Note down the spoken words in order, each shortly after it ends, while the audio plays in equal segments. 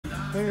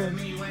Hands.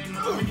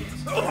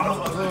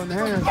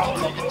 Hands.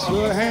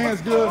 Good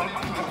hands, good.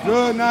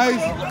 Good,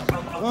 nice.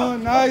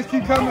 Nice,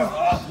 keep coming.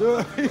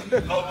 Good.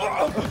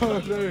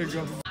 There you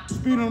go.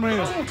 Speed on them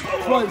hands.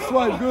 Swipe,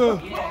 swipe, good.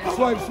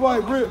 Swipe,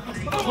 swipe, rip.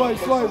 Swipe,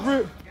 swipe,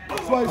 rip.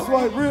 Swipe,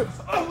 swipe, rip.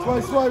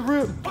 Swipe, swipe,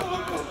 rip.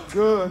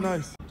 Good,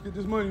 nice. Get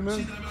this money,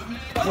 man.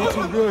 1,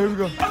 2, good, here we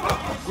go.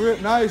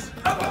 Rip, nice.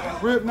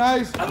 Rip,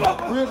 nice.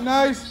 Rip,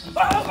 nice.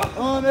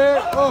 On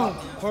there. Oh,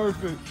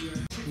 perfect.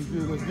 Let's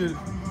get it, let's get it.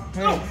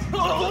 Hands.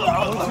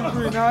 1, 2,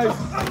 3, nice.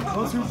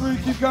 1, 2, 3,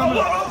 keep coming.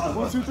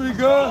 1, 2, 3,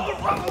 good.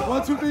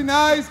 1, 2, 3,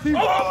 nice. Keep.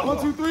 1,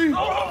 2, 3.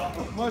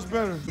 Much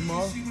better.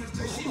 Tomorrow.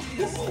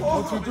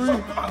 1, 2, 3.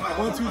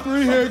 1, 2,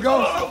 3. Here you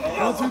go.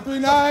 1, 2, 3,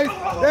 nice.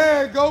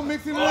 There you go.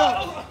 Mixing it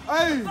up.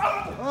 Hey.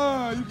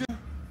 You get.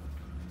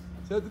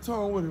 Set the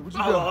tone with it. What you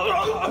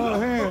got?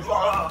 Hands.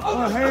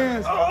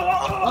 Hands.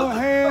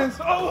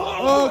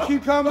 Hands.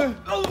 Keep coming.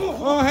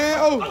 Hand.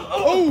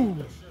 Oh.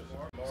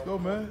 Let's go,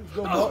 man. Let's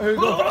go, Mark. Here you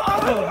go.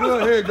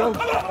 Good. Here you go.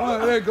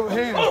 There you go.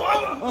 Hands.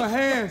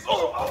 Hands.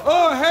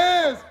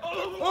 Hands.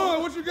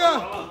 What you got?